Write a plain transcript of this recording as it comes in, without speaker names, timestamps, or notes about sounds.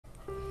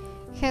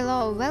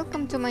Hello,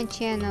 welcome to my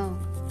channel.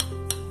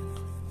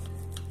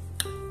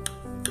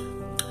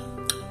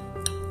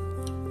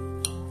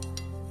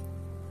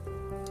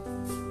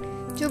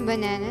 Two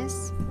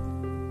bananas.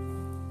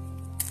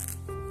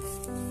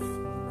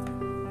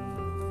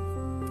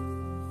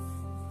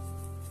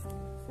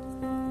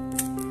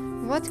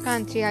 What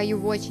country are you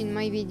watching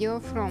my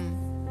video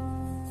from?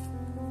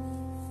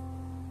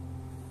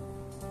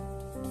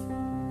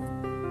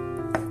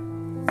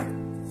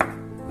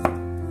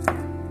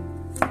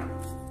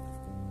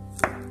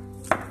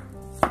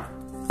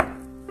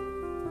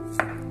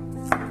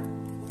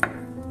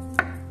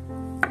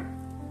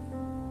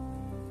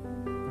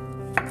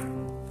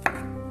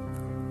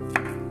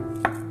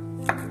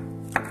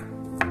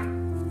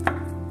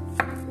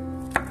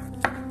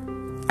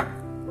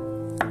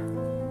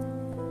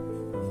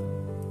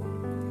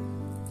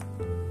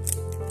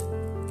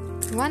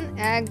 One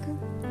egg,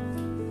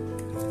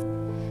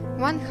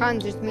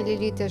 100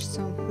 milliliters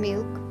of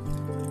milk,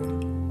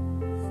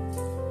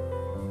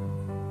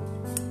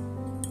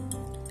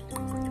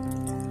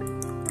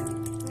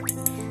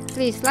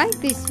 please like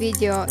this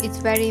video, it's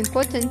very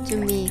important to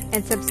me,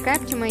 and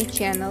subscribe to my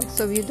channel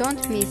so you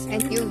don't miss a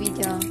new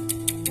video.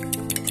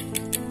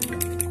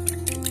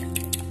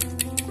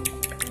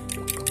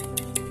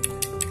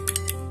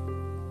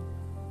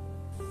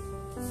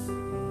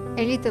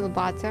 A little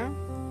butter,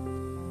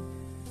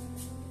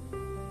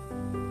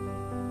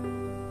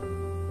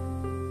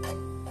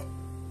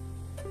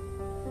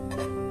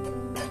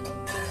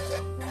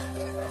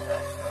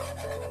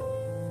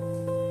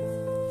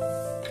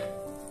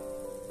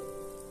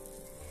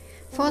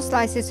 four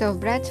slices of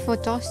bread for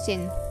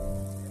toasting.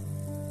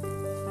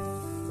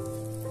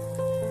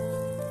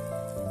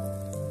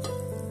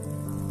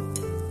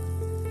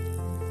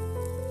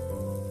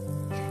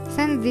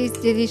 Send this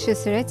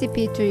delicious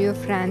recipe to your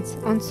friends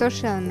on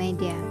social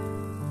media.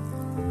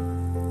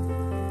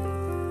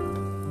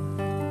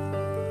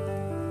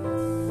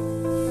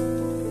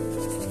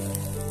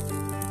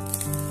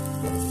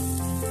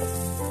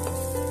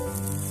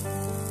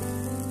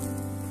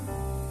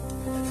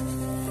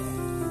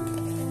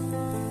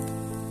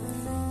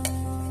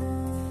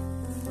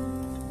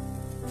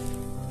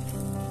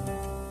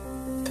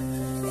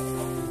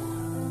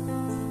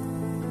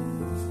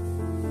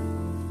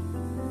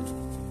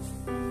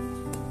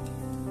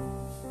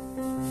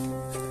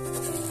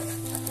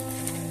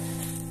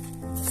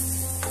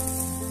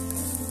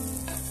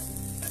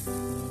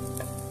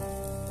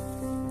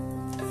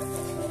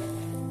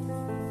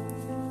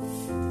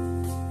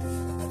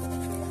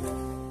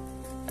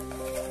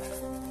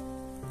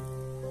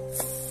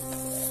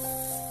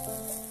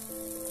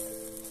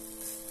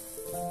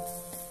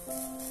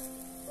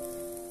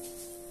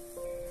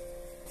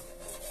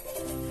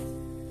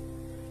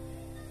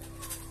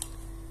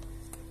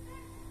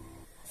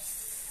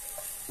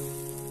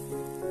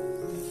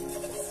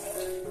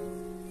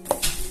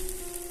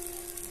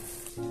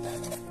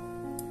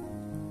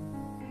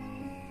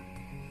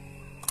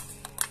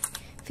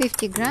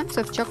 $50 grams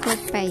of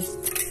chocolate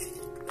paste.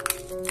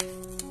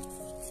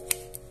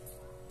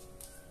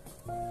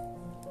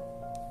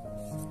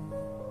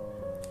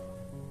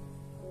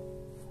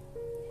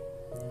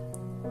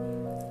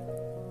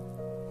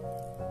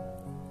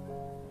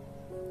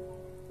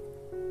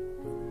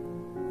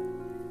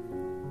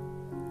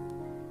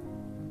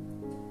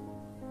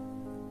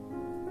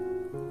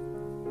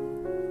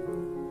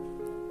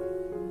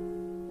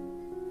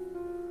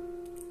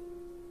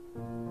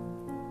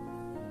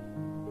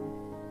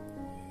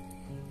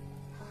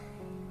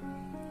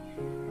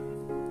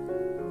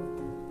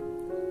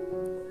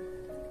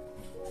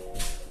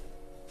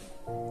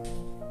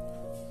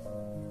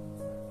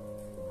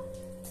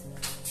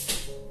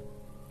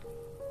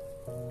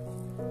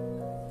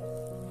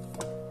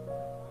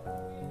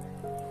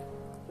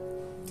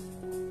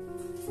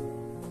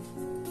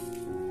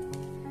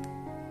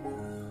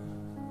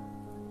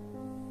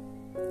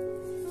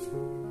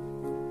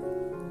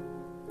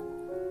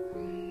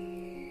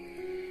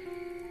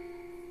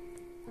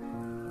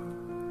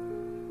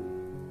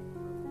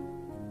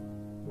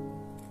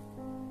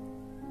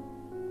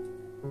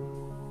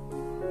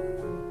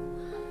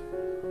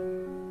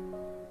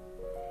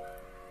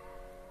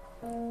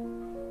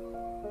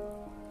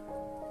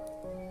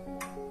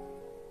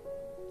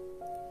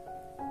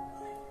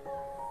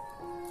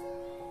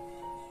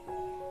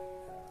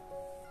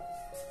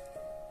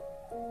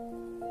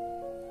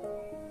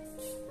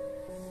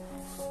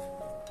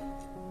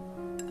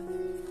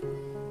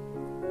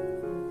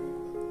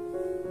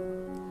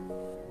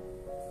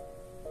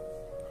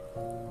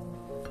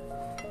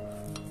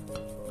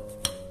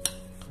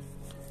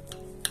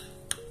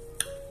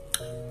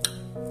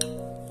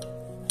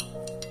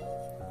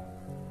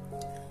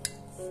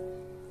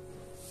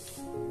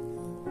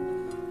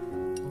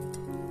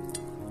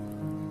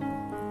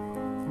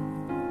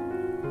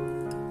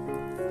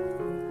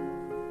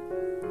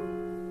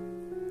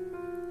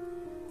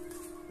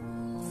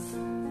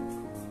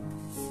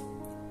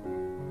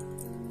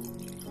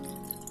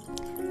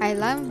 I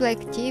love black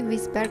tea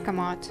with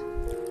bergamot.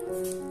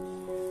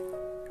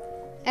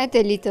 Add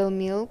a little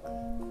milk.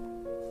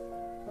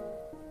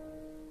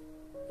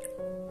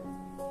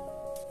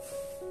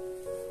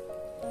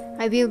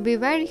 I will be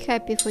very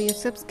happy for your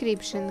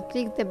subscription.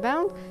 Click the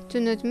bell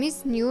to not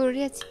miss new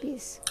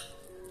recipes.